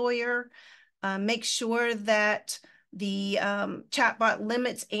a lawyer. Make sure that the chatbot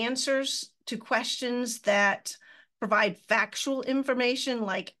limits answers to questions that provide factual information,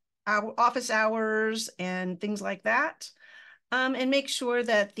 like our office hours and things like that. And make sure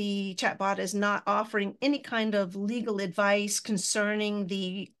that the chatbot is not offering any kind of legal advice concerning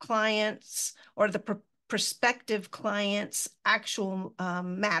the client's or the prospective client's actual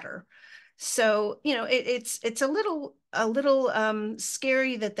matter. So, it's a little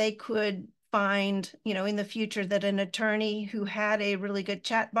scary that they could find, in the future, that an attorney who had a really good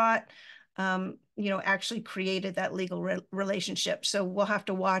chatbot, actually created that legal relationship. So we'll have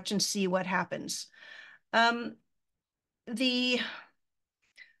to watch and see what happens.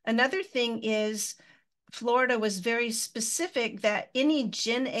 Another thing is, Florida was very specific that any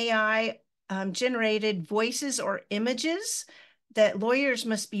Gen AI generated voices or images that lawyers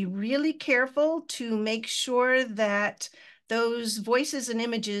must be really careful to make sure that those voices and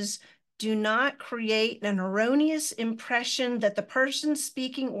images do not create an erroneous impression that the person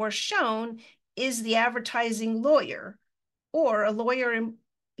speaking or shown is the advertising lawyer or a lawyer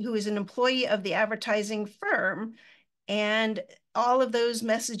who is an employee of the advertising firm. And all of those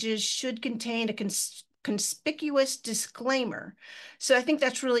messages should contain a conspicuous disclaimer. So I think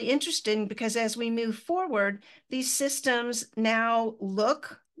that's really interesting because as we move forward, these systems now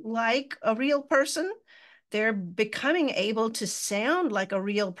look like a real person. They're becoming able to sound like a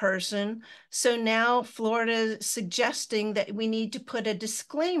real person. So now Florida is suggesting that we need to put a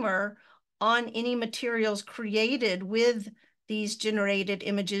disclaimer on any materials created with these generated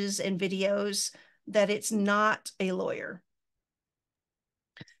images and videos that it's not a lawyer.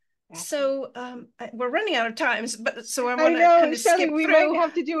 So we're running out of time, but so I want to kind of Shelley, skip through. we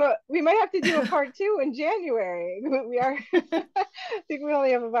might have to do a part 2 in January. We are I think we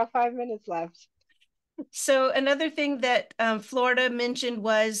only have about 5 minutes left. So another thing that Florida mentioned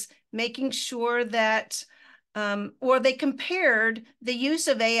was making sure that or they compared the use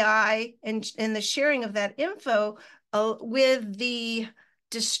of AI and the sharing of that info with the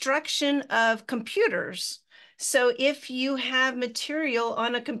destruction of computers. So if you have material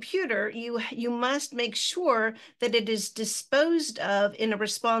on a computer, you must make sure that it is disposed of in a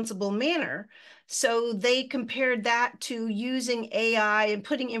responsible manner. So they compared that to using AI and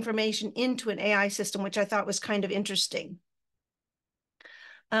putting information into an AI system, which I thought was kind of interesting.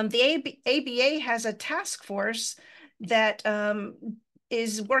 The ABA has a task force that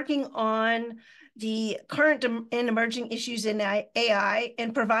is working on the current and emerging issues in AI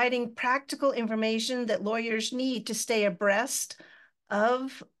and providing practical information that lawyers need to stay abreast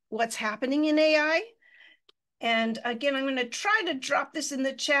of what's happening in AI. And again, I'm going to try to drop this in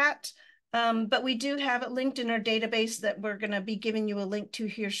the chat, but we do have it linked in our database that we're going to be giving you a link to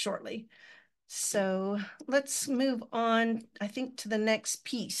here shortly. So let's move on, I think, to the next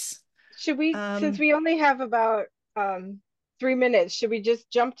piece. Should we, since we only have about 3 minutes, should we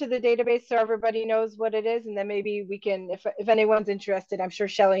just jump to the database so everybody knows what it is? And then maybe we can, if anyone's interested, I'm sure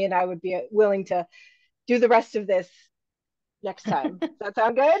Shelley and I would be willing to do the rest of this next time. Does that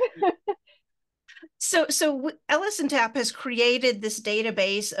sound good? So EllisonTAP has created this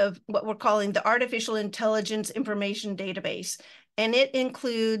database of what we're calling the Artificial Intelligence Information Database. And it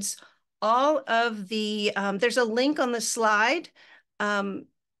includes all of the, there's a link on the slide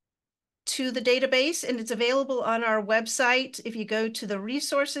to the database, and it's available on our website. If you go to the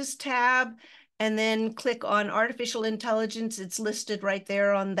Resources tab and then click on Artificial Intelligence, it's listed right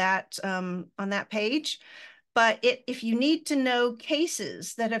there on that page. But if you need to know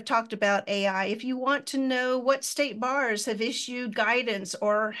cases that have talked about AI, if you want to know what state bars have issued guidance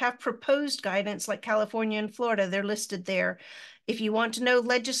or have proposed guidance like California and Florida, they're listed there. If you want to know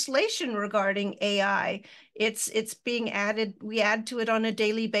legislation regarding AI, it's being added. We add to it on a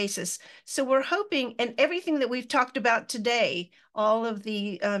daily basis. So we're hoping, and everything that we've talked about today, all of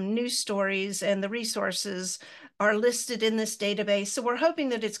the news stories and the resources are listed in this database. So we're hoping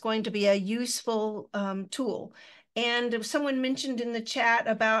that it's going to be a useful tool. And someone mentioned in the chat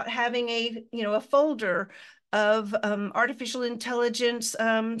about having a folder of artificial intelligence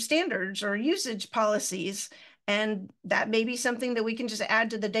standards or usage policies. And that may be something that we can just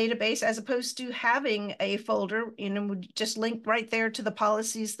add to the database as opposed to having a folder, would just link right there to the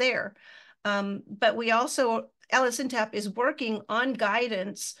policies there. But we also, EllisonTAP is working on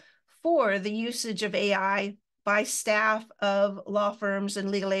guidance for the usage of AI by staff of law firms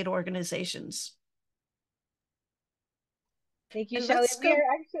and legal aid organizations. Thank you, Shelley. We are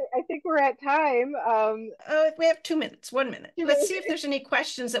actually, I think we're at time. We have 2 minutes, 1 minute. Let's see if there's any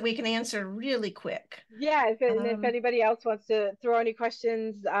questions that we can answer really quick. Yeah, if anybody else wants to throw any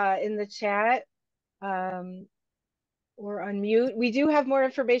questions in the chat or unmute. We do have more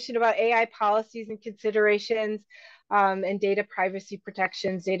information about AI policies and considerations and data privacy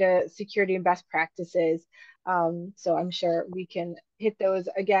protections, data security and best practices. So I'm sure we can hit those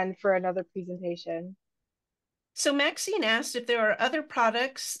again for another presentation. So Maxine asked if there are other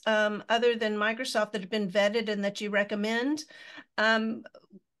products other than Microsoft that have been vetted and that you recommend.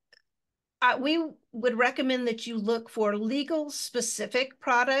 We would recommend that you look for legal specific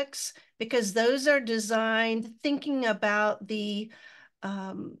products because those are designed thinking about the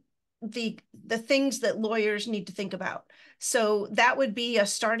things that lawyers need to think about. So that would be a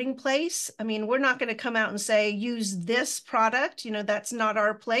starting place. I mean, we're not going to come out and say, use this product, that's not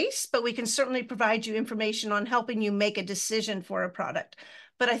our place, but we can certainly provide you information on helping you make a decision for a product.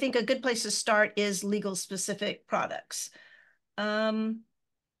 But I think a good place to start is legal specific products. And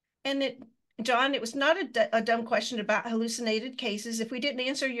John, it was not a dumb question about hallucinated cases. If we didn't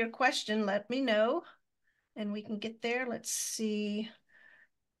answer your question, let me know and we can get there. Let's see.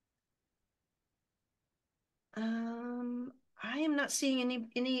 I am not seeing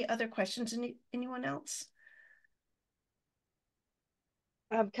any other questions. Anyone else?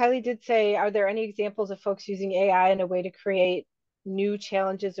 Kylie did say, are there any examples of folks using AI in a way to create new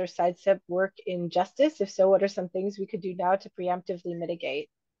challenges or sidestep work in justice? If so, what are some things we could do now to preemptively mitigate?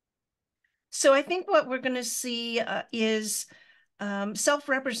 So I think what we're going to see is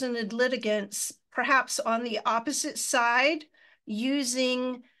self-represented litigants, perhaps on the opposite side,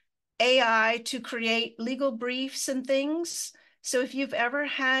 using AI to create legal briefs and things. So if you've ever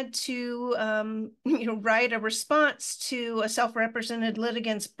had to write a response to a self-represented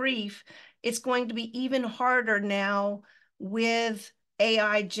litigant's brief, it's going to be even harder now with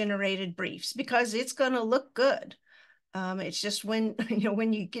AI generated briefs because it's going to look good. It's just when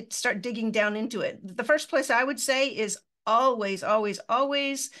when you start digging down into it. The first place I would say is always, always,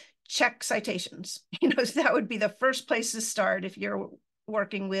 always check citations. That would be the first place to start if you're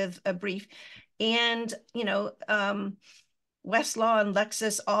working with a brief. And Westlaw and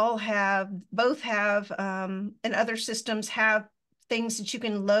Lexis both have, and other systems have things that you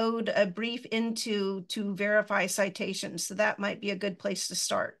can load a brief into to verify citations. So that might be a good place to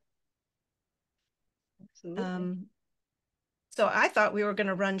start. Absolutely. So I thought we were going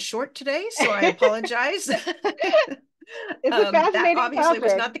to run short today, so I apologize. It's a That fascinating obviously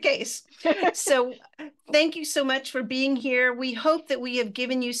was topic. not the case. So thank you so much for being here. We hope that we have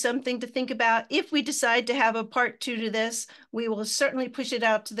given you something to think about. If we decide to have a part 2 to this, we will certainly push it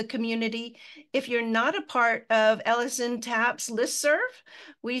out to the community. If you're not a part of LSNTAP's listserv,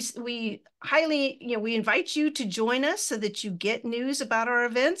 we highly, we invite you to join us so that you get news about our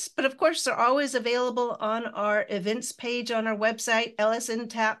events. But of course, they're always available on our events page on our website,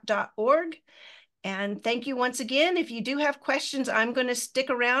 lsntap.org. And thank you once again. If you do have questions, I'm going to stick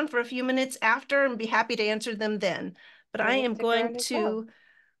around for a few minutes after and be happy to answer them then. But I am going to,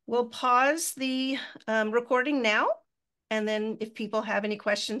 we'll pause the recording now. And then if people have any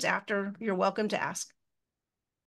questions after, you're welcome to ask.